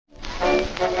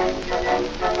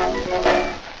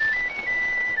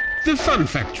The Fun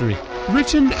Factory,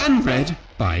 written and read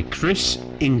by Chris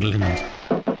England.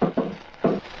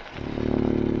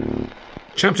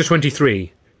 Chapter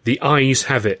 23. The Eyes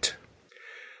Have It.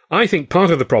 I think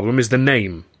part of the problem is the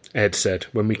name, Ed said,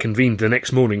 when we convened the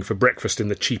next morning for breakfast in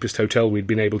the cheapest hotel we'd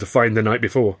been able to find the night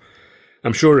before.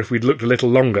 I'm sure if we'd looked a little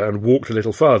longer and walked a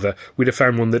little farther, we'd have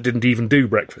found one that didn't even do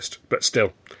breakfast, but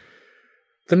still.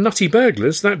 The Nutty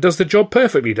Burglars, that does the job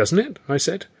perfectly, doesn't it? I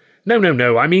said.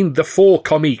 No, I mean the Four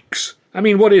Comiques. I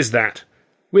mean, what is that?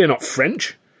 We're not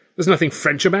French. There's nothing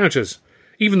French about us.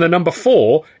 Even the number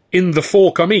 4 in the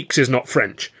Four Comiques is not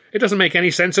French. It doesn't make any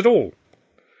sense at all.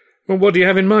 Well, what do you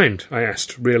have in mind? I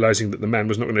asked, realising that the man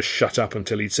was not going to shut up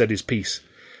until he'd said his piece.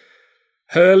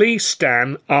 Hurley,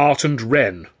 Stan, Art and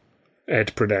Wren,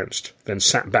 Ed pronounced, then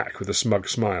sat back with a smug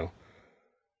smile.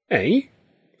 Eh?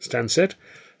 Stan said.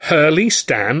 Hurley,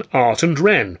 Stan, Art and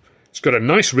Wren. It's got a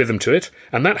nice rhythm to it,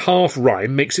 and that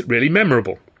half-rhyme makes it really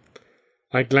memorable.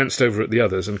 I glanced over at the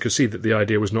others and could see that the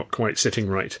idea was not quite sitting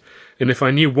right, and if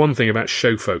I knew one thing about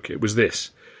showfolk, it was this.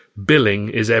 Billing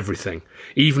is everything.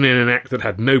 Even in an act that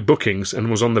had no bookings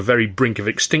and was on the very brink of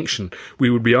extinction, we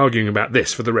would be arguing about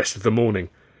this for the rest of the morning.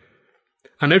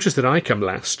 I noticed that I come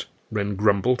last, Wren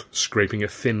grumbled, scraping a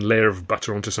thin layer of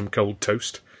butter onto some cold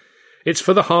toast. It's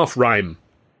for the half-rhyme,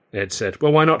 Ed said.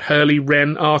 Well, why not Hurley,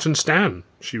 Wren, Art and Stan?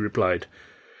 She replied.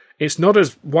 It's not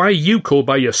as why you call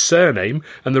by your surname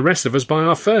and the rest of us by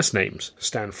our first names,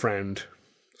 Stan frowned.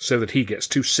 So that he gets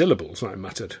 2 syllables, I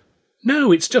muttered.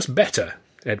 No, it's just better,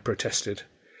 Ed protested.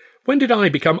 When did I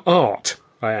become Art?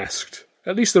 I asked.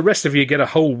 At least the rest of you get a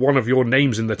whole one of your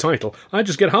names in the title. I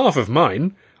just get half of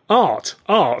mine. Art.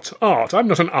 I'm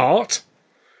not an Art.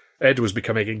 Ed was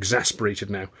becoming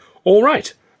exasperated now. All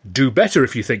right, do better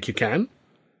if you think you can.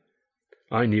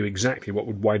 I knew exactly what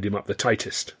would wind him up the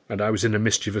tightest, and I was in a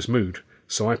mischievous mood,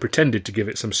 so I pretended to give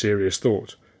it some serious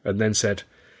thought, and then said,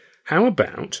 How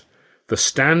about the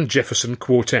Stan Jefferson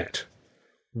Quartet?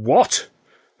 What?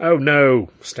 Oh, no,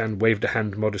 Stan waved a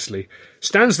hand modestly.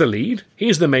 Stan's the lead,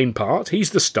 he's the main part,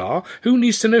 he's the star. Who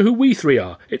needs to know who we 3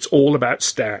 are? It's all about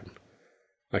Stan.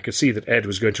 I could see that Ed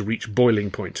was going to reach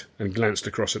boiling point, and glanced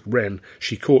across at Wren.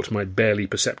 She caught my barely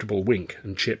perceptible wink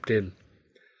and chipped in.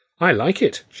 I like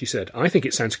it, she said. I think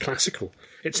it sounds classical.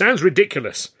 It sounds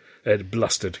ridiculous, Ed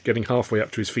blustered, getting halfway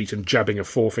up to his feet and jabbing a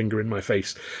forefinger in my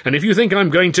face. And if you think I'm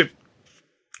going to...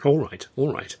 All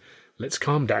right. Let's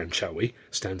calm down, shall we?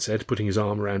 Stan said, putting his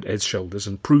arm around Ed's shoulders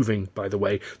and proving, by the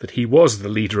way, that he was the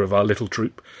leader of our little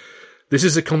troop. This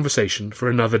is a conversation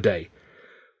for another day.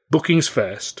 Bookings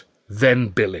first, then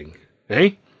billing,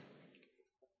 eh?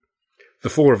 The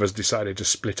 4 of us decided to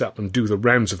split up and do the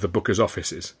rounds of the bookers'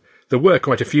 offices. There were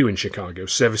quite a few in Chicago,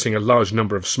 servicing a large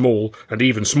number of small and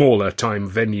even smaller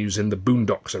time venues in the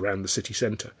boondocks around the city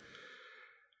centre.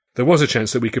 There was a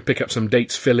chance that we could pick up some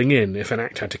dates filling in if an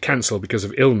act had to cancel because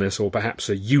of illness or perhaps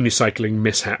a unicycling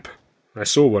mishap. I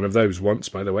saw one of those once,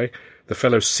 by the way. The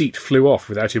fellow's seat flew off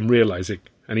without him realising,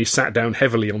 and he sat down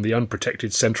heavily on the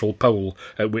unprotected central pole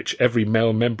at which every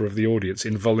male member of the audience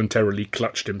involuntarily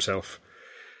clutched himself.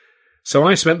 So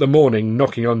I spent the morning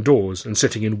knocking on doors and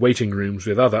sitting in waiting rooms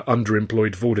with other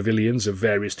underemployed vaudevillians of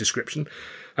various description.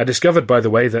 I discovered, by the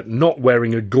way, that not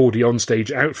wearing a gaudy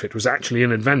onstage outfit was actually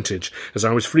an advantage, as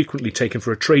I was frequently taken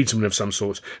for a tradesman of some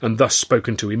sort, and thus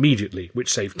spoken to immediately,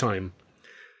 which saved time.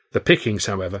 The pickings,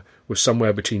 however, was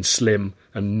somewhere between slim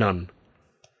and none.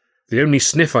 The only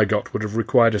sniff I got would have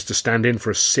required us to stand in for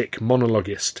a sick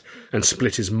monologuist and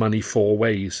split his money 4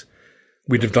 ways.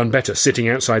 We'd have done better sitting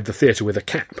outside the theatre with a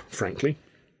cap, frankly.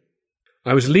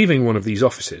 I was leaving one of these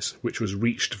offices, which was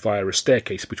reached via a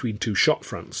staircase between 2 shop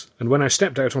fronts, and when I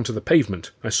stepped out onto the pavement,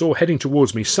 I saw heading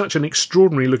towards me such an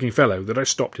extraordinary-looking fellow that I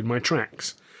stopped in my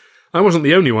tracks. I wasn't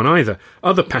the only one either.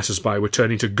 Other passers-by were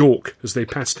turning to gawk as they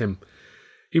passed him.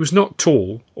 He was not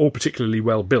tall, or particularly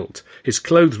well built. His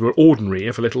clothes were ordinary,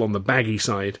 if a little on the baggy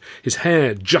side. His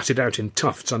hair jutted out in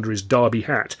tufts under his derby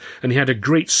hat, and he had a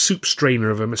great soup strainer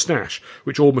of a moustache,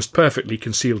 which almost perfectly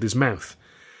concealed his mouth.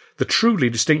 The truly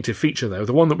distinctive feature, though,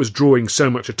 the one that was drawing so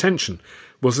much attention,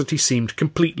 was that he seemed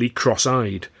completely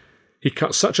cross-eyed. He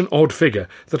cut such an odd figure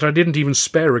that I didn't even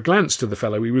spare a glance to the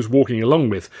fellow he was walking along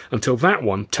with, until that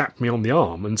one tapped me on the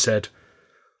arm and said,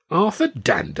 "Arthur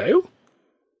Dando?"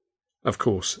 Of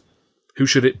course, who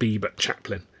should it be but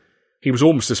Chaplin? He was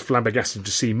almost as flabbergasted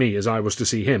to see me as I was to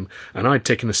see him, and I'd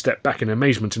taken a step back in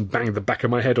amazement and banged the back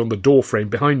of my head on the door frame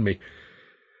behind me.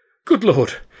 "Good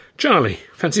Lord! Charlie,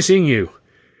 fancy seeing you!"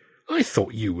 "I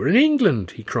thought you were in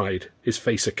England," he cried, his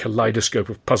face a kaleidoscope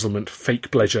of puzzlement,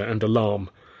 fake pleasure and alarm.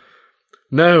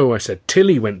 "No," I said.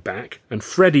 "Tilly went back, and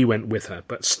Freddie went with her,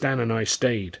 but Stan and I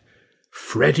stayed."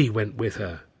 "Freddie went with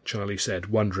her," Charlie said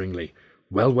wonderingly.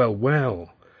 Well, well,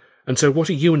 well. And so what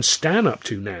are you and Stan up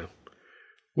to now?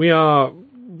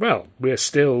 We're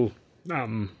still,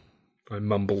 I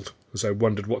mumbled, as I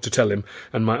wondered what to tell him,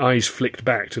 and my eyes flicked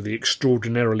back to the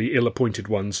extraordinarily ill-appointed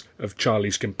ones of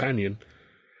Charlie's companion.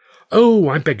 Oh,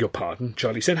 I beg your pardon,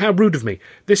 Charlie said. How rude of me.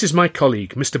 This is my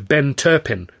colleague, Mr. Ben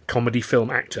Turpin, comedy film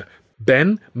actor.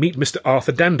 Ben, meet Mr.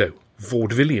 Arthur Dando,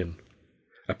 vaudevillian.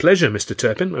 A pleasure, Mr.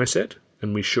 Turpin, I said,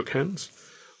 and we shook hands.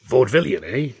 Vaudevillian,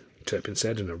 eh? Turpin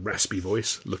said in a raspy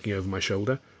voice, looking over my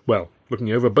shoulder. Well,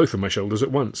 looking over both of my shoulders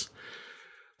at once.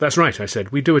 That's right, I said.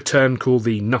 We do a turn called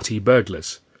the Nutty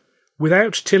Burglars.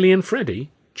 Without Tilly and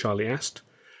Freddie? Charlie asked.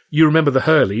 You remember the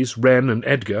Hurleys, Wren and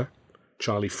Edgar?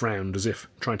 Charlie frowned, as if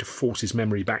trying to force his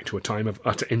memory back to a time of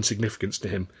utter insignificance to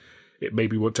him. It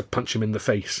made me want to punch him in the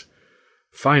face.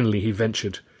 Finally he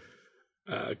ventured,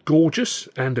 Gorgeous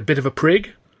and a bit of a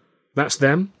prig? That's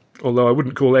them, although I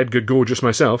wouldn't call Edgar gorgeous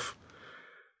myself.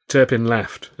 Turpin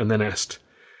laughed, and then asked,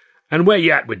 And where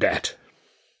you at with that?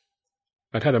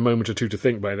 I'd had a moment or two to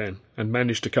think by then, and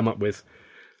managed to come up with,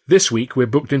 This week we're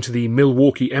booked into the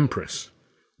Milwaukee Empress.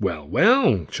 Well,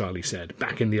 well, Charlie said,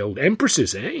 back in the old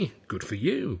Empresses, eh? Good for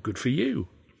you, good for you.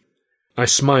 I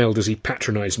smiled as he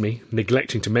patronised me,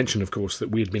 neglecting to mention, of course,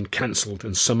 that we had been cancelled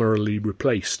and summarily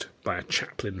replaced by a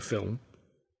Chaplin film.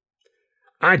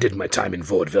 I did my time in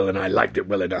vaudeville and I liked it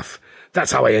well enough.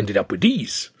 That's how I ended up with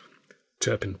these.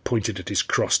 Turpin pointed at his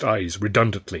crossed eyes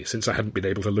redundantly, since I hadn't been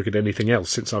able to look at anything else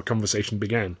since our conversation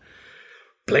began.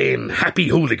 Playing happy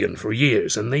hooligan for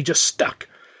years, and they just stuck.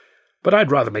 But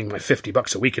I'd rather make my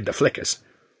 $50 a week in the flickers.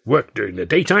 Work during the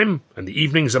daytime, and the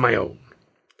evenings are my own.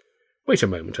 Wait a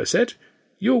moment, I said.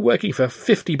 You're working for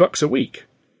 $50 a week.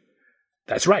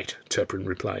 That's right, Turpin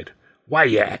replied. Why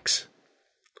you ax?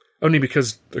 Only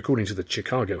because, according to the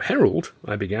Chicago Herald,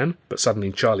 I began, but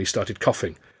suddenly Charlie started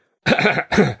coughing.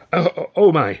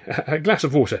 Oh my, a glass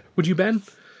of water. Would you, Ben?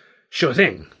 Sure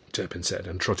thing, Turpin said,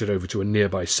 and trotted over to a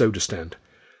nearby soda stand.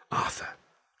 Arthur,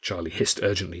 Charlie hissed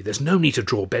urgently, there's no need to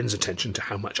draw Ben's attention to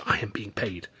how much I am being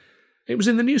paid. It was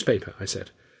in the newspaper, I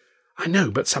said. I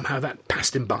know, but somehow that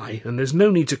passed him by, and there's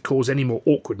no need to cause any more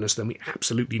awkwardness than we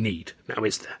absolutely need, now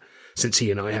is there, since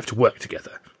he and I have to work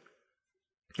together.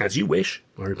 As you wish,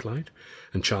 I replied,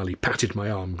 and Charlie patted my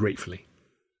arm gratefully.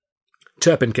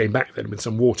 Turpin came back then with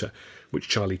some water, which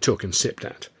Charlie took and sipped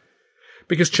at.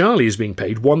 Because Charlie is being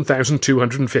paid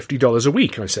 $1,250 a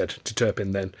week, I said to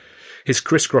Turpin then. His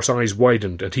criss-cross eyes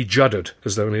widened, and he juddered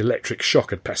as though an electric shock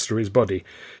had passed through his body.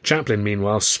 Chaplin,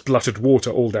 meanwhile, spluttered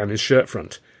water all down his shirt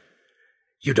front.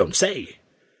 You don't say.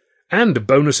 And a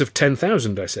bonus of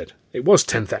 10,000, I said. It was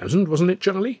 10,000, wasn't it,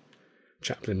 Charlie?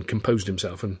 Chaplin composed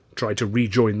himself and tried to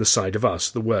rejoin the side of us,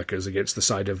 the workers, against the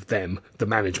side of them, the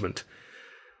management.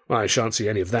 I shan't see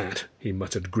any of that, he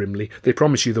muttered grimly. They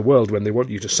promise you the world when they want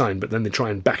you to sign, but then they try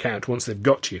and back out once they've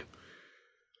got you.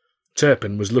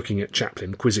 Turpin was looking at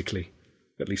Chaplin quizzically.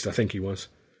 At least I think he was.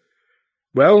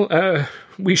 Well,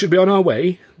 we should be on our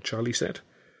way, Charlie said.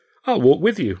 I'll walk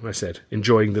with you, I said,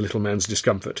 enjoying the little man's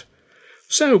discomfort.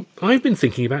 So, I've been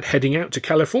thinking about heading out to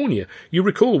California. You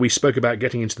recall we spoke about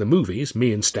getting into the movies,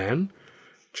 me and Stan?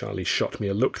 Charlie shot me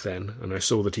a look then, and I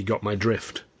saw that he got my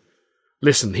drift.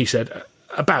 Listen, he said,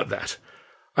 about that.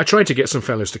 I tried to get some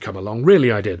fellows to come along,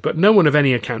 really I did, but no one of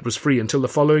any account was free until the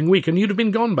following week, and you'd have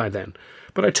been gone by then.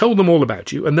 But I told them all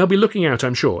about you, and they'll be looking out,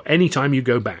 I'm sure, any time you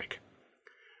go back.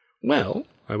 Well,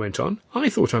 I went on, I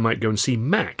thought I might go and see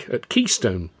Mac at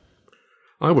Keystone.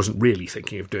 I wasn't really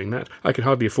thinking of doing that. I could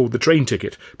hardly afford the train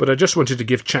ticket, but I just wanted to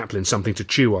give Chaplin something to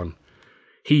chew on.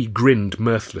 He grinned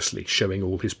mirthlessly, showing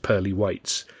all his pearly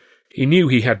whites. He knew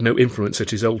he had no influence at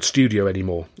his old studio any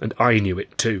more, and I knew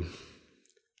it too.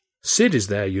 Sid is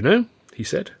there, you know, he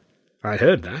said. I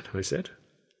heard that, I said.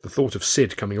 The thought of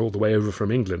Sid coming all the way over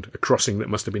from England, a crossing that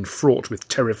must have been fraught with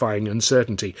terrifying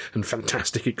uncertainty and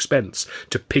fantastic expense,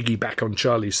 to piggyback on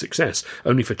Charlie's success,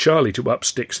 only for Charlie to up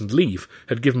sticks and leave,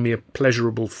 had given me a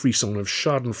pleasurable frisson of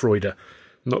schadenfreude.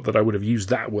 Not that I would have used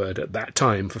that word at that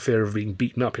time, for fear of being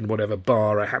beaten up in whatever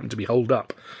bar I happened to be holed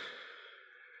up.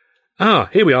 Ah,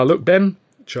 here we are, look, Ben,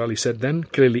 Charlie said then,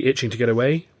 clearly itching to get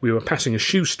away. We were passing a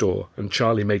shoe store, and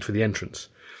Charlie made for the entrance.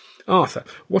 Arthur,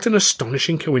 what an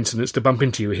astonishing coincidence to bump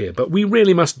into you here, but we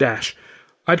really must dash.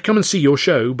 I'd come and see your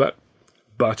show, but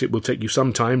it will take you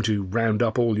some time to round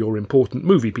up all your important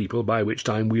movie people, by which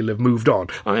time we'll have moved on.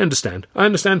 I understand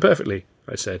perfectly,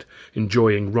 I said,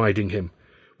 enjoying riding him.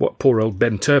 What poor old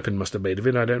Ben Turpin must have made of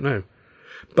it, I don't know.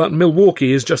 But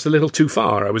Milwaukee is just a little too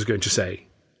far, I was going to say.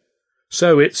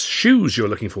 So it's shoes you're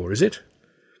looking for, is it?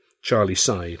 Charlie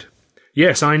sighed.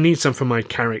 Yes, I need some for my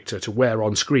character to wear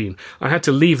on screen. I had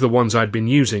to leave the ones I'd been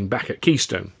using back at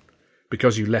Keystone.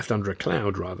 Because you left under a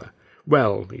cloud, rather.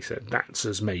 Well, he said, that's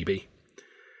as maybe.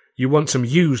 You want some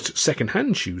used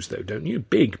second-hand shoes, though, don't you?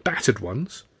 Big, battered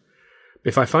ones.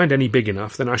 If I find any big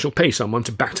enough, then I shall pay someone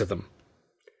to batter them.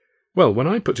 Well, when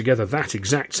I put together that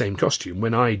exact same costume,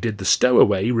 when I did the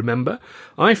stowaway, remember,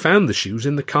 I found the shoes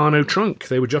in the Carno trunk.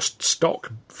 They were just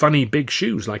stock, funny big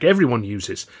shoes like everyone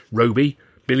uses. Roby,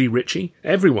 Billy Ritchie,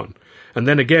 everyone. And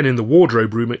then again in the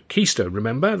wardrobe room at Keystone,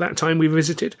 remember? That time we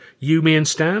visited? You, me and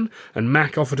Stan, and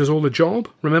Mac offered us all a job.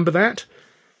 Remember that?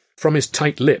 From his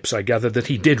tight lips I gathered that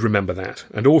he did remember that,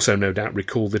 and also no doubt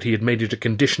recalled that he had made it a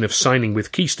condition of signing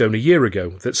with Keystone a year ago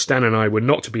that Stan and I were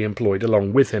not to be employed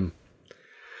along with him.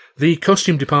 The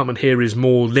costume department here is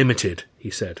more limited, he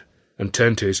said, and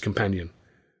turned to his companion.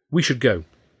 We should go.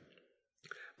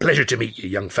 Pleasure to meet you,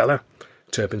 young fella,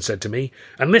 Turpin said to me.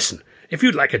 And listen, if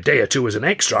you'd like a day or two as an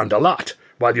extra under lot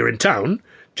while you're in town,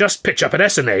 just pitch up at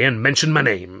S&A and mention my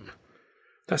name.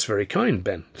 That's very kind,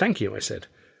 Ben. Thank you, I said.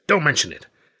 Don't mention it.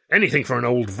 Anything for an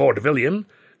old vaudevillian.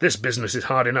 This business is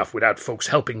hard enough without folks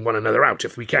helping one another out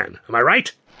if we can. Am I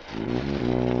right?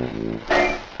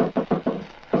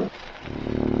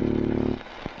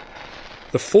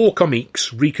 The four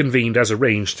comiques reconvened as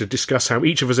arranged to discuss how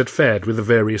each of us had fared with the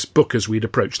various bookers we'd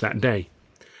approached that day.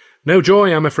 No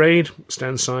joy, I'm afraid,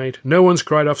 Stan sighed. No one's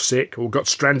cried off sick, or got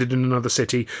stranded in another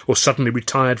city, or suddenly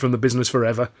retired from the business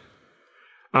forever.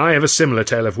 I have a similar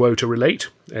tale of woe to relate,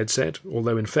 Ed said,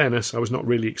 although in fairness I was not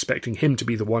really expecting him to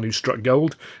be the one who struck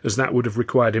gold, as that would have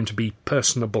required him to be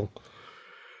personable.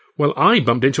 Well, I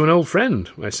bumped into an old friend,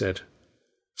 I said.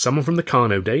 Someone from the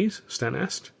Carno days? Stan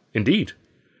asked. Indeed.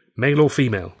 Male or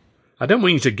female? I don't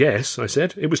want you to guess, I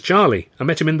said. It was Charlie. I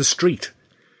met him in the street.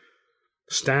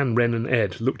 Stan, Ren and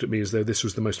Ed looked at me as though this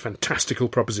was the most fantastical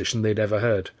proposition they'd ever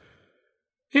heard.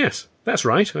 Yes, that's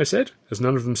right, I said, as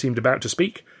none of them seemed about to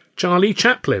speak. Charlie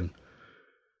Chaplin.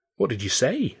 What did you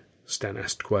say? Stan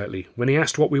asked quietly. When he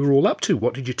asked what we were all up to,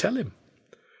 what did you tell him?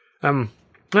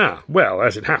 Well,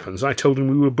 as it happens, I told him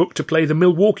we were booked to play the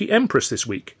Milwaukee Empress this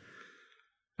week.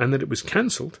 And that it was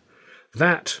cancelled.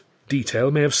 That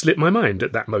detail may have slipped my mind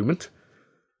at that moment.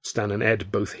 Stan and Ed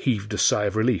both heaved a sigh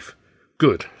of relief.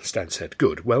 Good, Stan said.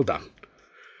 Good. Well done.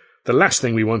 The last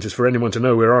thing we want is for anyone to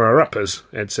know we're on our uppers,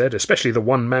 Ed said, especially the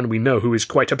one man we know who is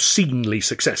quite obscenely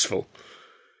successful.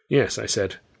 Yes, I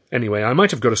said. Anyway, I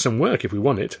might have got us some work if we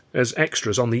want it, as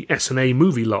extras on the S&A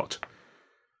movie lot.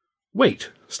 Wait,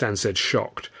 Stan said,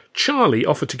 shocked. Charlie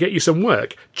offered to get you some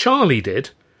work. Charlie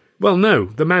did? Well, no,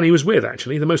 the man he was with,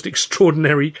 actually, the most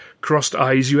extraordinary crossed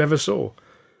eyes you ever saw.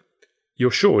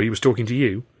 You're sure he was talking to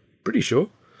you? Pretty sure.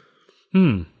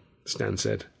 Stan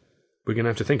said. We're going to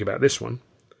have to think about this one.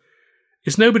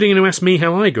 Is nobody going to ask me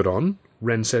how I got on?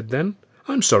 Ren said then.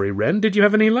 I'm sorry, Ren, did you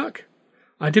have any luck?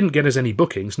 I didn't get us any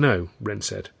bookings, no, Ren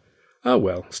said. Oh,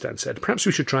 well, Stan said, perhaps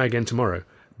we should try again tomorrow.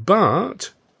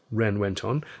 But, Ren went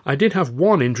on, I did have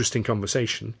one interesting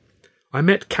conversation. I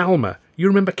met Calmer. You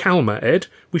remember Calmer, Ed?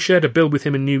 We shared a bill with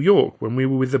him in New York when we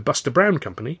were with the Buster Brown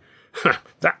Company. Ha!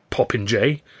 That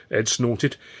popinjay, Ed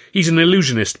snorted. He's an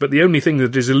illusionist, but the only thing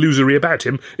that is illusory about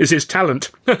him is his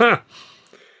talent. Ha ha!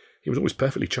 He was always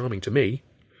perfectly charming to me.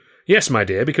 Yes, my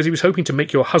dear, because he was hoping to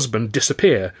make your husband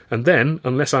disappear, and then,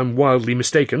 unless I'm wildly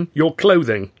mistaken, your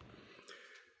clothing.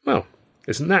 Well,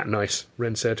 isn't that nice?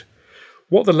 Ren said.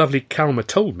 What the lovely Calmer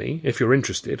told me, if you're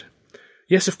interested—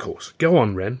 Yes, of course. Go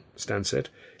on, Ren, Stan said,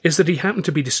 is that he happened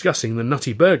to be discussing the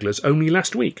Nutty Burglars only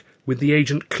last week with the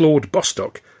agent Claude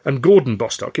Bostock and Gordon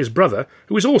Bostock, his brother,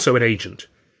 who is also an agent.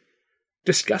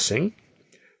 Discussing?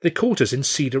 They caught us in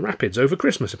Cedar Rapids over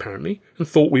Christmas, apparently, and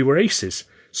thought we were aces,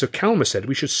 so Calmer said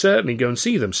we should certainly go and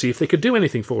see them, see if they could do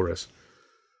anything for us.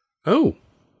 Oh.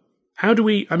 How do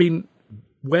we—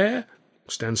 where?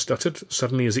 Stan stuttered,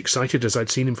 suddenly as excited as I'd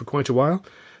seen him for quite a while.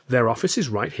 Their office is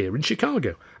right here in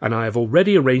Chicago, and I have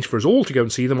already arranged for us all to go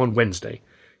and see them on Wednesday.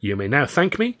 You may now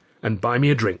thank me and buy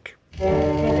me a drink.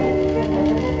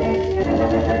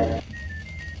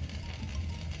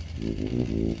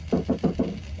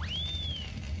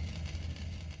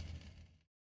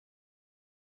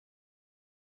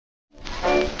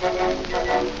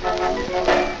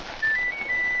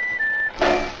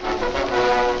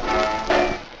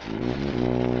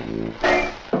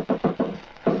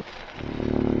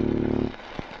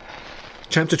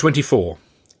 Chapter 24.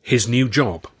 His New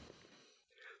Job.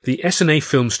 The S&A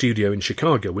film studio in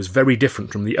Chicago was very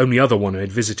different from the only other one I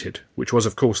had visited, which was,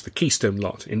 of course, the Keystone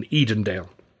lot in Edendale.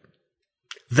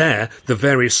 There, the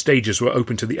various stages were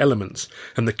open to the elements,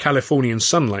 and the Californian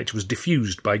sunlight was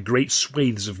diffused by great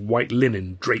swathes of white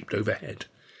linen draped overhead.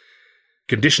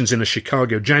 Conditions in a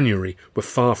Chicago January were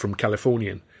far from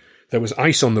Californian. There was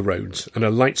ice on the roads, and a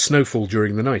light snowfall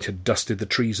during the night had dusted the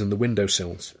trees and the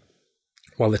windowsills,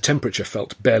 while the temperature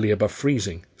felt barely above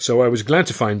freezing, so I was glad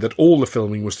to find that all the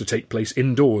filming was to take place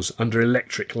indoors under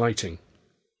electric lighting.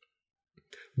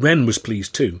 Wren was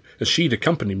pleased too, as she'd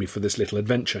accompanied me for this little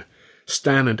adventure.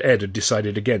 Stan and Ed had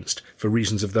decided against, for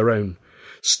reasons of their own.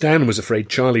 Stan was afraid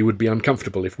Charlie would be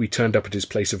uncomfortable if we turned up at his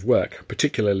place of work,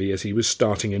 particularly as he was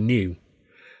starting anew.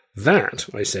 "That,"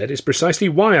 I said, "is precisely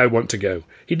why I want to go.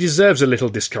 He deserves a little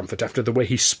discomfort after the way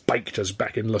he spiked us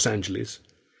back in Los Angeles."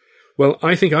 "Well,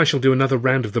 I think I shall do another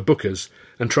round of the bookers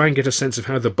and try and get a sense of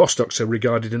how the Bostocks are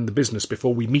regarded in the business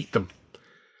before we meet them."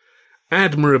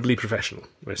 "Admirably professional,"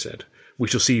 I said. "We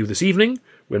shall see you this evening,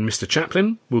 when Mr.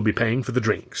 Chaplin will be paying for the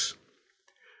drinks."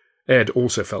 Ed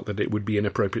also felt that it would be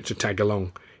inappropriate to tag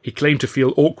along. He claimed to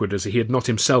feel awkward as he had not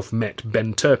himself met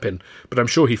Ben Turpin, but I'm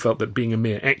sure he felt that being a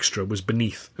mere extra was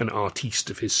beneath an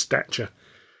artiste of his stature.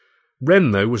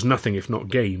 Wren, though, was nothing if not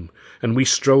game, and we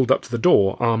strolled up to the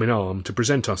door, arm in arm, to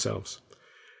present ourselves.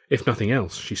 "If nothing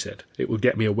else," she said, "it will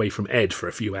get me away from Ed for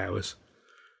a few hours."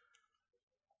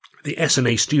 The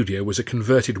S&A studio was a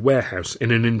converted warehouse in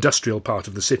an industrial part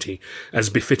of the city, as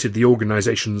befitted the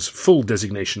organisation's full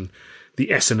designation,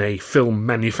 the S&A Film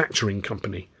Manufacturing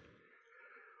Company.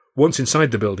 Once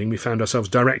inside the building, we found ourselves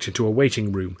directed to a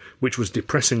waiting room, which was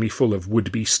depressingly full of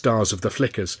would-be stars of the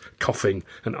flickers, coughing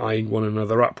and eyeing one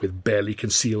another up with barely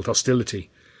concealed hostility.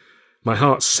 My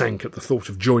heart sank at the thought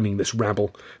of joining this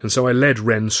rabble, and so I led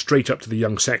Wren straight up to the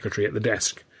young secretary at the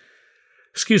desk.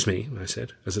 "Excuse me," I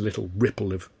said, as a little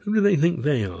ripple of "who do they think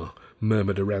they are?"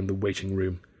 murmured around the waiting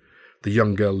room. The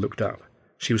young girl looked up.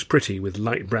 She was pretty, with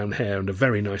light brown hair and a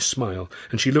very nice smile,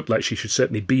 and she looked like she should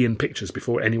certainly be in pictures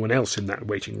before anyone else in that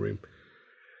waiting room.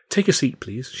 "Take a seat,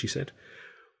 please," she said.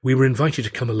 "We were invited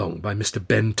to come along by Mr.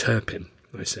 Ben Turpin,"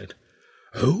 I said.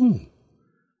 "Oh!"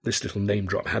 This little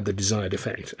name-drop had the desired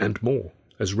effect, and more,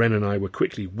 as Wren and I were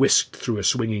quickly whisked through a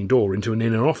swinging door into an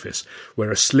inner office, where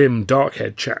a slim,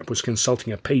 dark-haired chap was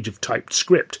consulting a page of typed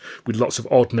script with lots of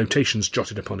odd notations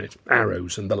jotted upon it,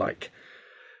 arrows and the like.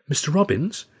 "Mr.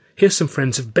 Robbins? Here's some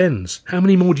friends of Ben's. How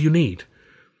many more do you need?"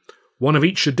 "One of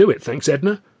each should do it, thanks,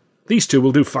 Edna. These two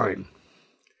will do fine."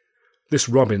 This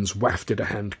Robbins wafted a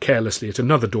hand carelessly at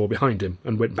another door behind him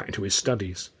and went back to his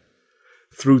studies.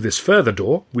 Through this further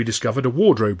door we discovered a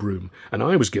wardrobe room, and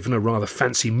I was given a rather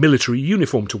fancy military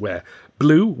uniform to wear,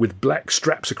 blue with black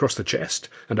straps across the chest,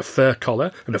 and a fur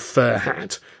collar and a fur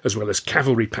hat, as well as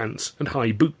cavalry pants and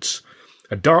high boots.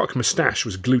 A dark moustache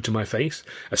was glued to my face,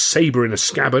 a sabre in a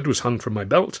scabbard was hung from my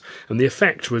belt, and the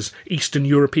effect was Eastern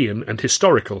European and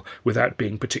historical without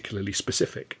being particularly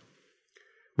specific.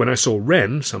 When I saw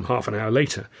Wren, some half an hour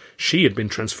later, she had been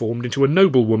transformed into a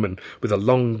noblewoman with a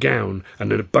long gown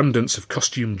and an abundance of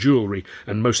costume jewellery,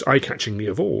 and most eye-catchingly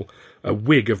of all, a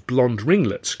wig of blonde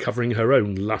ringlets covering her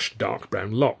own lush dark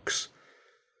brown locks.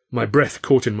 My breath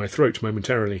caught in my throat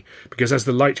momentarily, because as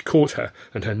the light caught her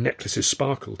and her necklaces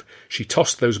sparkled, she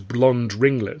tossed those blonde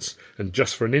ringlets, and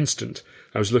just for an instant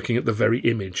I was looking at the very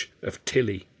image of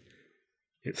Tilly.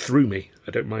 It threw me,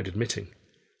 I don't mind admitting.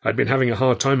 I'd been having a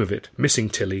hard time of it, missing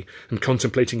Tilly and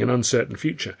contemplating an uncertain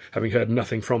future, having heard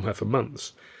nothing from her for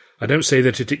months. I don't say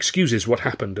that it excuses what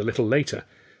happened a little later,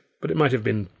 but it might have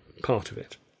been part of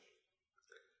it.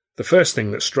 The first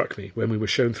thing that struck me when we were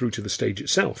shown through to the stage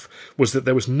itself was that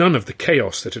there was none of the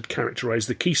chaos that had characterised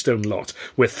the Keystone lot,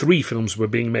 where 3 films were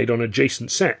being made on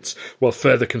adjacent sets, while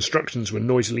further constructions were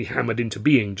noisily hammered into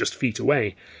being just feet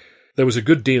away. There was a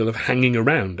good deal of hanging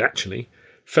around, actually.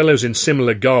 Fellows in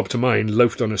similar garb to mine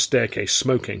loafed on a staircase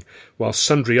smoking, while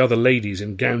sundry other ladies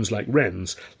in gowns like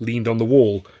Wren's leaned on the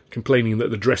wall, complaining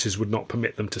that the dresses would not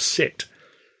permit them to sit.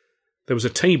 There was a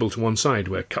table to one side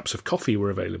where cups of coffee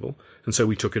were available, and so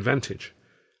we took advantage.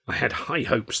 I had high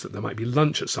hopes that there might be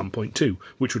lunch at some point too,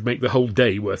 which would make the whole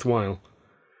day worthwhile.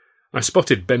 I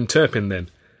spotted Ben Turpin then,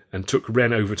 and took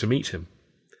Wren over to meet him.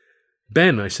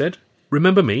 "Ben," I said,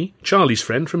 "remember me, Charlie's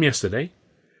friend from yesterday?"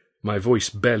 My voice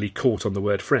barely caught on the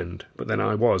word friend, but then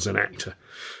I was an actor.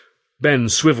 Ben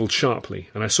swivelled sharply,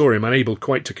 and I saw him unable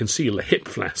quite to conceal a hip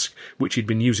flask, which he'd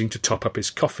been using to top up his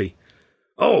coffee.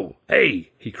 "Oh,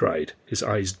 hey!" he cried, his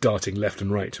eyes darting left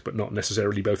and right, but not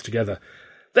necessarily both together.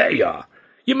 "There you are!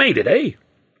 You made it, eh?"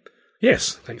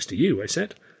 "Yes, thanks to you," I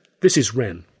said. "This is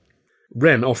Wren."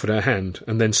 Wren offered her hand,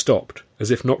 and then stopped, as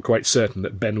if not quite certain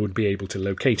that Ben would be able to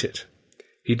locate it.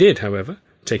 He did, however,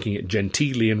 taking it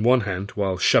genteelly in one hand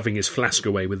while shoving his flask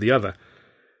away with the other.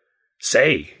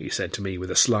 "Say," he said to me with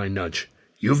a sly nudge,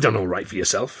 "you've done all right for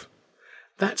yourself."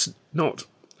 "That's not—"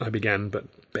 I began, but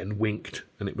Ben winked,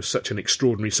 and it was such an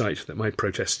extraordinary sight that my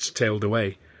protests tailed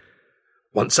away.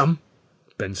 "Want some?"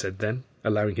 Ben said then,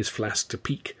 allowing his flask to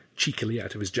peek cheekily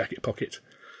out of his jacket pocket.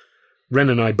 Wren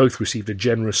and I both received a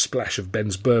generous splash of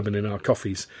Ben's bourbon in our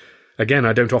coffees. Again,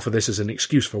 I don't offer this as an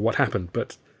excuse for what happened,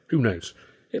 but who knows?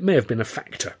 It may have been a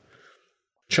factor.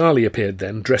 Charlie appeared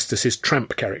then, dressed as his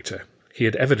tramp character. He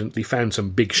had evidently found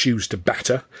some big shoes to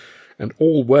batter, and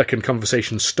all work and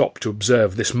conversation stopped to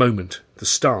observe this moment, the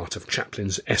start of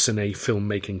Chaplin's S&A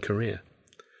film-making career.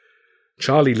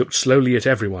 Charlie looked slowly at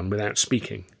everyone without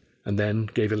speaking, and then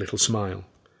gave a little smile.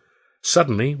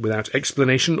 Suddenly, without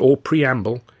explanation or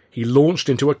preamble, he launched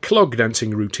into a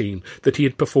clog-dancing routine that he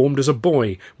had performed as a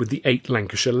boy with the 8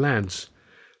 Lancashire lads.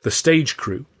 The stage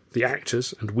crew, the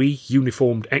actors, and we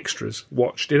uniformed extras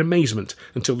watched in amazement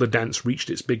until the dance reached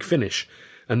its big finish,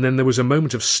 and then there was a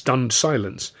moment of stunned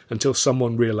silence until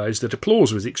someone realised that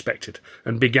applause was expected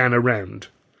and began a round.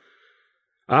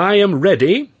 "I am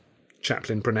ready,"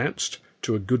 Chaplin pronounced,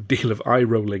 to a good deal of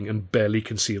eye-rolling and barely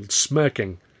concealed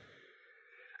smirking.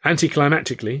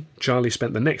 Anticlimactically, Charlie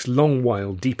spent the next long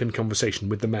while deep in conversation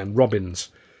with the man Robbins.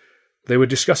 They were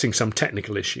discussing some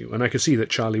technical issue, and I could see that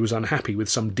Charlie was unhappy with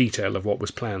some detail of what was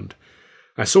planned.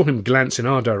 I saw him glance in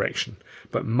our direction,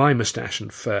 but my moustache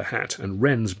and fur hat and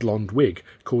Wren's blonde wig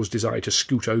caused his eye to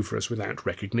scoot over us without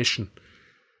recognition.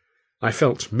 I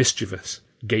felt mischievous,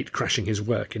 gate-crashing his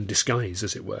work in disguise,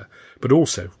 as it were, but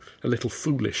also a little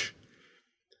foolish.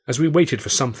 As we waited for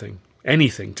something,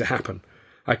 anything, to happen,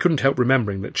 I couldn't help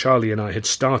remembering that Charlie and I had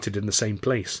started in the same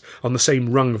place, on the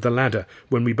same rung of the ladder,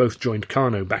 when we both joined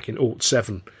Carno back in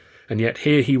 '07, and yet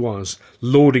here he was,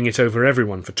 lording it over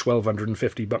everyone for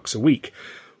 $1,250 a week,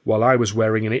 while I was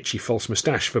wearing an itchy false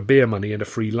moustache for beer money and a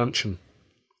free luncheon.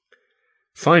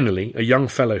 Finally, a young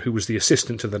fellow who was the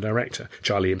assistant to the director,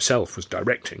 Charlie himself was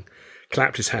directing,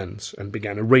 clapped his hands and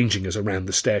began arranging us around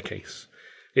the staircase.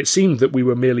 It seemed that we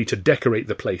were merely to decorate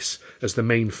the place as the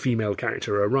main female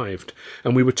character arrived,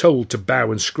 and we were told to bow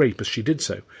and scrape as she did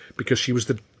so, because she was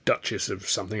the Duchess of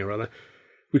something or other.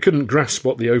 We couldn't grasp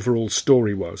what the overall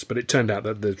story was, but it turned out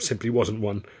that there simply wasn't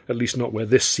one, at least not where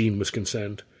this scene was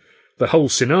concerned. The whole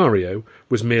scenario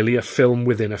was merely a film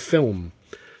within a film.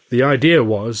 The idea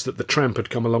was that the tramp had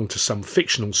come along to some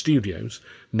fictional studios,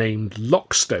 named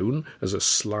Lockstone as a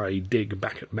sly dig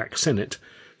back at Mac Sennett,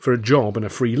 for a job and a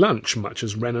free lunch, much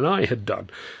as Wren and I had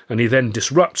done, and he then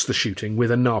disrupts the shooting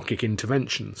with anarchic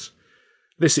interventions.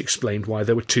 This explained why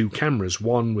there were 2 cameras,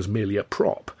 one was merely a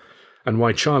prop, and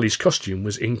why Charlie's costume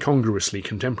was incongruously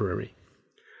contemporary.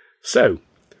 So,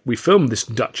 we filmed this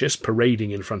Duchess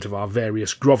parading in front of our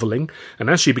various grovelling,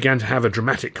 and as she began to have a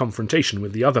dramatic confrontation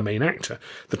with the other main actor,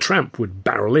 the tramp would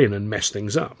barrel in and mess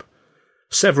things up.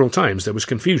 Several times there was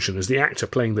confusion as the actor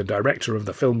playing the director of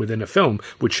the film within a film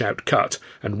would shout "cut"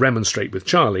 and remonstrate with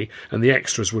Charlie, and the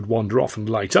extras would wander off and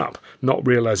light up, not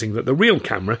realising that the real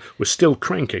camera was still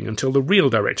cranking until the real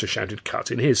director shouted "cut"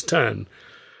 in his turn.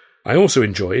 I also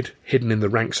enjoyed, hidden in the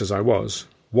ranks as I was,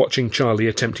 watching Charlie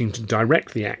attempting to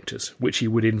direct the actors, which he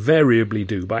would invariably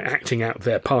do by acting out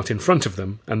their part in front of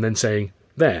them and then saying,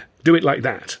 "There, do it like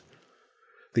that."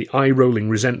 The eye-rolling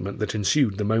resentment that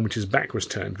ensued the moment his back was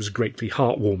turned was greatly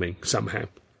heartwarming, somehow.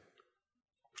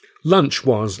 Lunch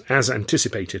was, as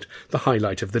anticipated, the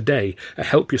highlight of the day, a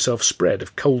help-yourself spread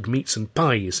of cold meats and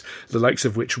pies, the likes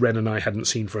of which Wren and I hadn't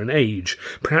seen for an age,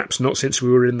 perhaps not since we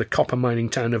were in the copper-mining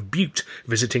town of Butte,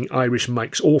 visiting Irish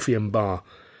Mike's Orpheum Bar.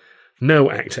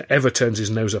 No actor ever turns his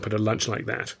nose up at a lunch like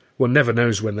that. One never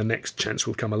knows when the next chance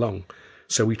will come along,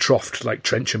 so we troughed like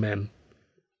trencher men.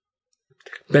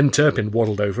 Ben Turpin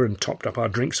waddled over and topped up our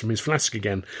drinks from his flask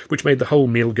again, which made the whole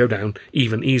meal go down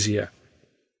even easier.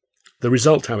 The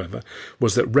result, however,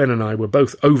 was that Wren and I were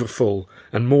both overfull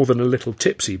and more than a little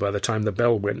tipsy by the time the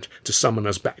bell went to summon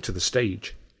us back to the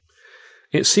stage.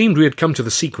 It seemed we had come to the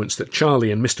sequence that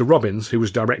Charlie and Mr. Robbins, who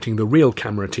was directing the real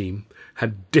camera team,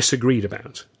 had disagreed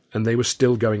about, and they were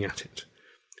still going at it.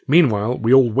 Meanwhile,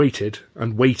 we all waited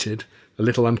and waited, a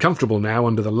little uncomfortable now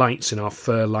under the lights in our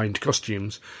fur-lined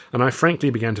costumes, and I frankly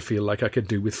began to feel like I could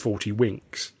do with 40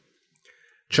 winks.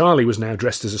 Charlie was now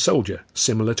dressed as a soldier,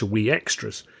 similar to we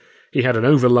extras. He had an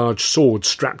overlarge sword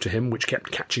strapped to him which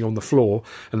kept catching on the floor,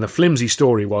 and the flimsy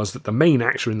story was that the main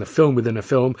actor in the film within a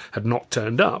film had not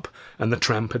turned up, and the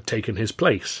tramp had taken his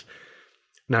place.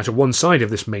 Now, to one side of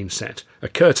this main set, a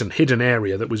curtain hid an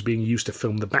area that was being used to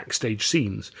film the backstage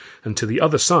scenes, and to the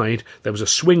other side there was a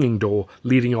swinging door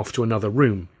leading off to another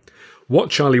room. What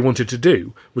Charlie wanted to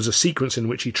do was a sequence in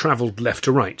which he travelled left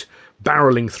to right,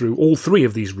 barrelling through all 3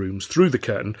 of these rooms, through the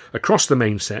curtain, across the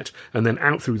main set, and then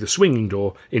out through the swinging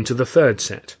door into the third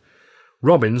set.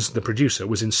 Robbins, the producer,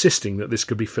 was insisting that this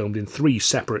could be filmed in 3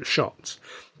 separate shots,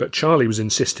 but Charlie was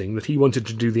insisting that he wanted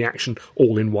to do the action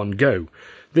all in one go.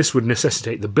 This would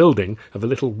necessitate the building of a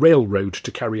little railroad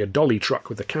to carry a dolly truck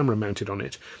with a camera mounted on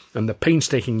it, and the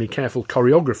painstakingly careful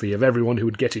choreography of everyone who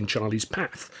would get in Charlie's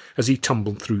path as he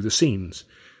tumbled through the scenes.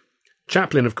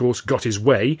 Chaplin, of course, got his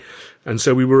way, and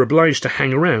so we were obliged to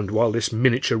hang around while this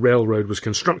miniature railroad was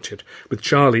constructed, with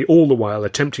Charlie all the while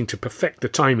attempting to perfect the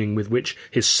timing with which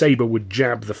his sabre would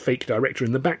jab the fake director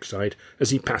in the backside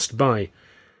as he passed by.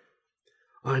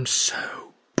 "I'm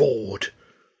so bored,"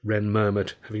 Wren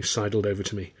murmured, having sidled over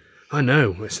to me. "I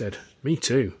know," I said. "Me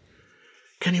too."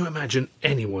 "Can you imagine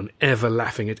anyone ever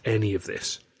laughing at any of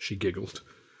this?" she giggled.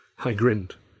 I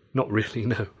grinned. "Not really,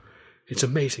 no. It's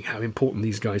amazing how important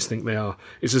these guys think they are.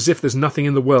 It's as if there's nothing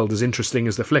in the world as interesting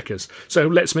as the flickers. So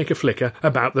let's make a flicker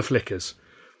about the flickers."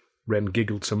 Wren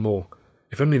giggled some more.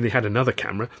 If only they had another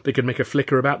camera, they could make a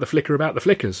flicker about the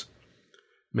flickers.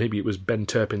 Maybe it was Ben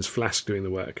Turpin's flask doing the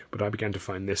work, but I began to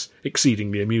find this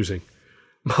exceedingly amusing.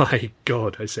 "My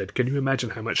God," I said, "can you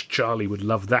imagine how much Charlie would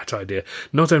love that idea?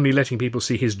 Not only letting people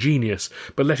see his genius,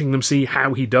 but letting them see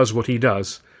how he does what he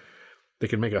does. They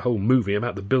could make a whole movie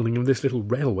about the building of this little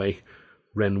railway."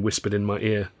 Wren whispered in my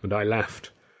ear, and I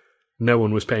laughed. No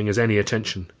one was paying us any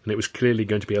attention, and it was clearly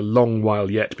going to be a long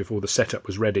while yet before the setup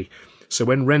was ready, so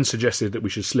when Wren suggested that we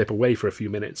should slip away for a few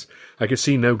minutes, I could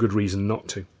see no good reason not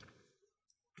to.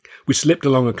 We slipped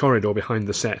along a corridor behind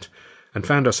the set, and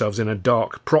found ourselves in a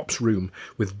dark props room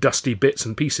with dusty bits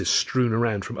and pieces strewn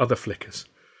around from other flickers.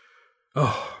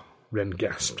 "Oh," Wren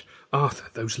gasped. "Arthur,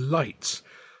 those lights!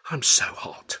 I'm so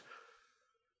hot."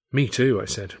 "Me too," I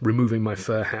said, removing my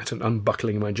fur hat and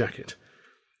unbuckling my jacket.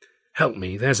 "Help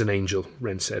me, there's an angel,"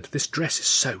 Wren said. "This dress is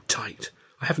so tight.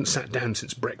 I haven't sat down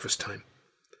since breakfast time."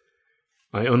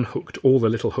 I unhooked all the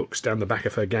little hooks down the back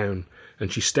of her gown,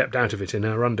 and she stepped out of it in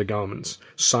her undergarments,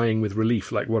 sighing with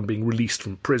relief like one being released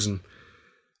from prison.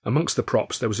 Amongst the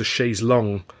props there was a chaise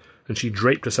longue, and she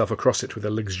draped herself across it with a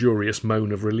luxurious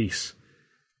moan of release.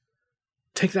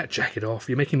 "Take that jacket off,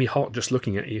 you're making me hot just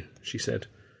looking at you," she said,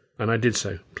 and I did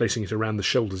so, placing it around the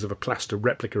shoulders of a plaster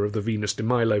replica of the Venus de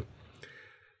Milo.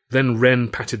 Then Wren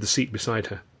patted the seat beside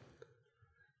her.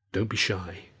 "Don't be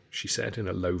shy," she said in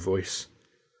a low voice.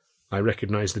 I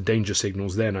recognised the danger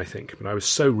signals then, I think, but I was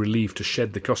so relieved to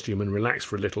shed the costume and relax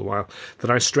for a little while that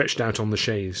I stretched out on the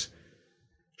chaise.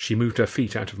 She moved her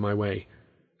feet out of my way,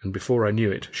 and before I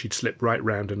knew it, she'd slipped right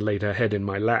round and laid her head in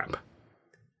my lap.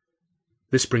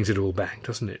 "This brings it all back,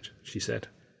 doesn't it?" she said,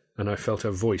 and I felt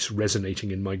her voice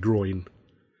resonating in my groin.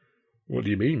 "What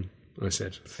do you mean?" I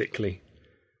said, thickly.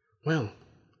 "Well,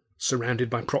 surrounded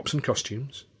by props and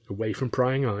costumes, away from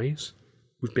prying eyes.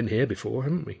 We've been here before,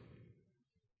 haven't we?"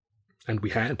 And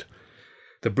we had.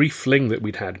 The brief fling that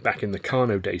we'd had back in the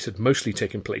Carno days had mostly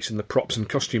taken place in the props and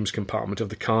costumes compartment of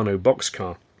the Carno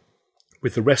boxcar,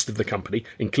 with the rest of the company,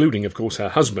 including, of course, her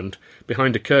husband,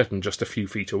 behind a curtain just a few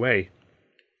feet away.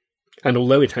 And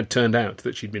although it had turned out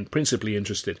that she'd been principally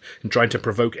interested in trying to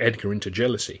provoke Edgar into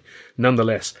jealousy,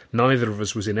 nonetheless neither of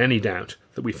us was in any doubt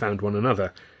that we found one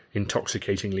another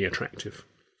intoxicatingly attractive.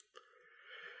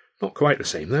 "Not quite the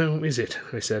same, though, is it?"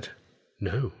 I said.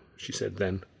 "No," she said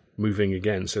then, moving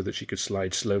again so that she could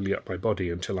slide slowly up my body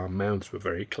until our mouths were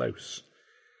very close.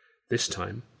 "This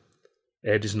time,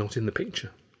 Ed is not in the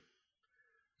picture."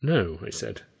 "No," I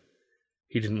said.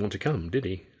 "He didn't want to come, did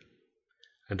he?"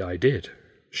 "And I did,"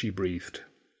 she breathed.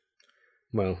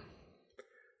 Well,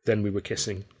 then we were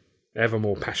kissing, ever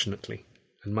more passionately,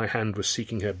 and my hand was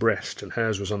seeking her breast, and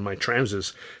hers was on my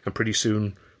trousers, and pretty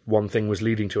soon one thing was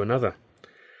leading to another.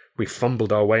 We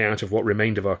fumbled our way out of what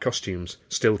remained of our costumes,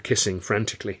 still kissing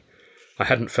frantically. I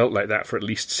hadn't felt like that for at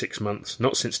least 6 months,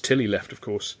 not since Tilly left, of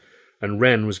course, and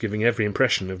Wren was giving every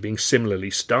impression of being similarly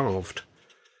starved.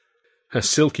 Her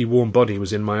silky warm body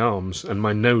was in my arms, and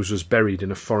my nose was buried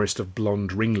in a forest of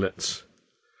blonde ringlets.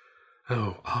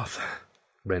 "Oh, Arthur,"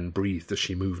 Wren breathed as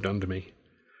she moved under me.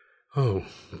 "Oh,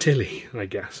 Tilly," I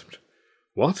gasped.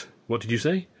 "What? What did you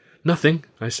say?" "Nothing,"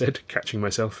 I said, catching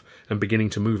myself, and beginning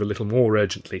to move a little more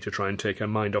urgently to try and take her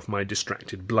mind off my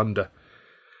distracted blunder.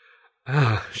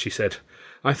 "Ah," she said,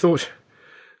 "I thought...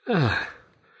 ah."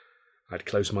 I'd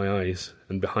closed my eyes,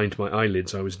 and behind my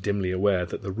eyelids I was dimly aware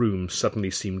that the room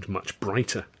suddenly seemed much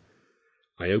brighter.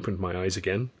 I opened my eyes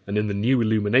again, and in the new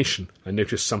illumination I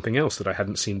noticed something else that I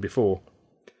hadn't seen before.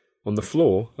 On the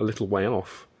floor, a little way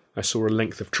off, I saw a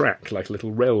length of track like a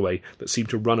little railway that seemed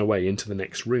to run away into the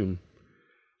next room.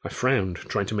 I frowned,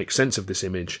 trying to make sense of this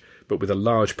image, but with a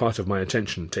large part of my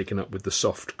attention taken up with the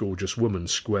soft, gorgeous woman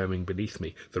squirming beneath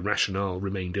me, the rationale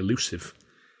remained elusive.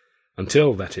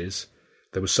 Until, that is,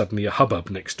 there was suddenly a hubbub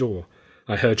next door,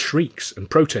 I heard shrieks and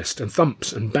protest and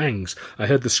thumps and bangs. I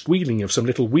heard the squealing of some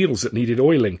little wheels that needed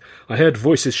oiling. I heard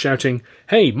voices shouting,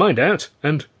 "Hey, mind out!"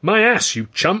 and "My ass, you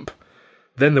chump!"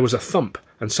 Then there was a thump,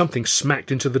 and something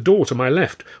smacked into the door to my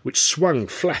left, which swung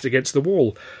flat against the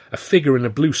wall. A figure in a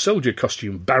blue soldier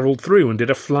costume barreled through and did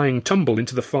a flying tumble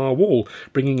into the far wall,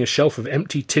 bringing a shelf of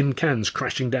empty tin cans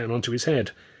crashing down onto his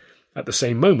head. At the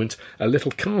same moment, a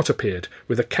little cart appeared,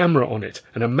 with a camera on it,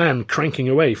 and a man cranking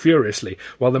away furiously,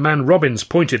 while the man Robbins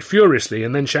pointed furiously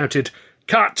and then shouted,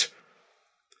 "Cut!"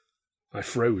 I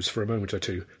froze for a moment or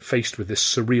two, faced with this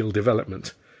surreal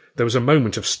development. There was a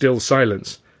moment of still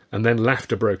silence, and then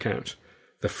laughter broke out.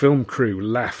 The film crew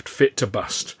laughed fit to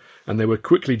bust, and they were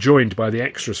quickly joined by the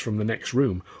extras from the next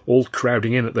room, all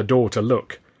crowding in at the door to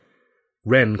look.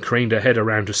 Wren craned her head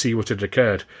around to see what had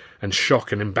occurred, and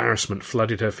shock and embarrassment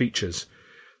flooded her features.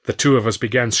 The two of us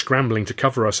began scrambling to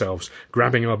cover ourselves,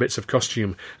 grabbing our bits of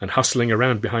costume and hustling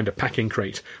around behind a packing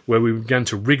crate, where we began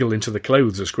to wriggle into the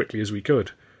clothes as quickly as we could.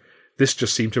 This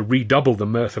just seemed to redouble the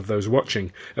mirth of those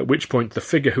watching, at which point the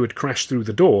figure who had crashed through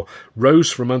the door rose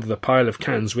from under the pile of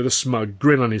cans with a smug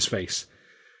grin on his face.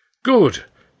 "Good!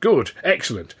 Good!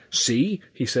 Excellent! See,"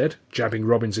 he said, jabbing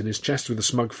Robbins in his chest with a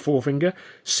smug forefinger.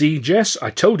 "See, Jess, I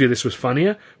told you this was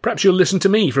funnier. Perhaps you'll listen to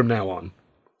me from now on."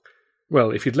 "Well,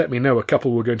 if you'd let me know a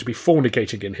couple were going to be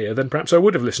fornicating in here, then perhaps I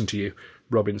would have listened to you,"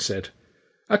 Robbins said.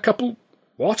 "A couple...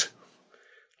 what?"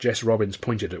 Jess Robbins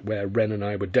pointed at where Wren and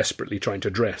I were desperately trying to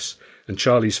dress, and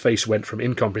Charlie's face went from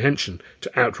incomprehension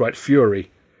to outright fury.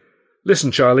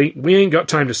 "Listen, Charlie, we ain't got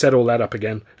time to set all that up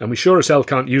again, and we sure as hell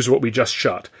can't use what we just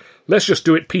shot. Let's just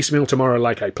do it piecemeal tomorrow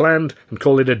like I planned, and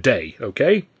call it a day,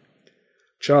 okay?"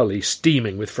 Charlie,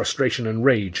 steaming with frustration and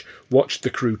rage, watched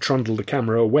the crew trundle the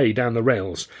camera away down the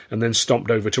rails, and then stomped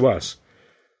over to us.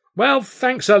 "Well,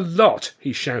 thanks a lot,"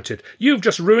 he shouted. "You've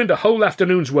just ruined a whole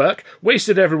afternoon's work,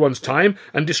 wasted everyone's time,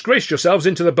 and disgraced yourselves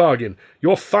into the bargain.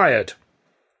 You're fired."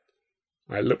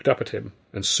 I looked up at him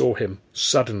and saw him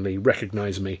suddenly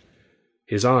recognise me.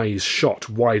 His eyes shot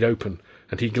wide open,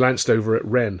 and he glanced over at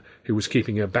Wren, who was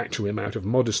keeping her back to him out of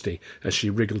modesty as she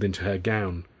wriggled into her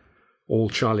gown. All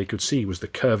Charlie could see was the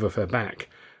curve of her back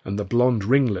and the blonde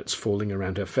ringlets falling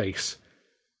around her face.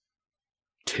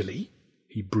 "Tilly?"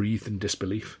 he breathed in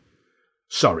disbelief.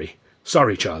 Sorry,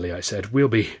 Charlie," I said. We'll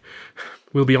be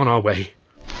on our way."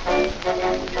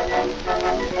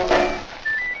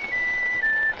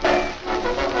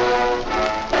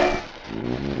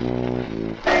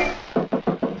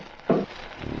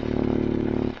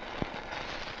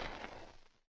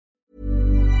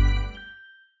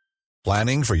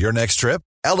 Planning for your next trip?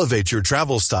 Elevate your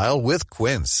travel style with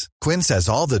Quince. Quince has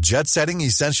all the jet-setting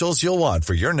essentials you'll want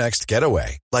for your next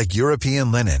getaway, like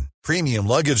European linen, premium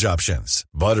luggage options,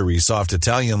 buttery soft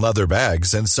Italian leather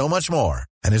bags, and so much more.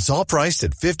 And it's all priced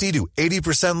at 50 to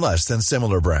 80% less than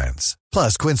similar brands.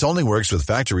 Plus, Quince only works with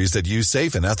factories that use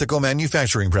safe and ethical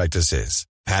manufacturing practices.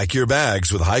 Pack your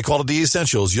bags with high-quality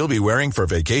essentials you'll be wearing for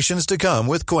vacations to come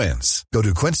with Quince. Go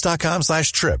to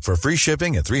quince.com/trip for free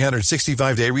shipping and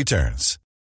 365-day returns.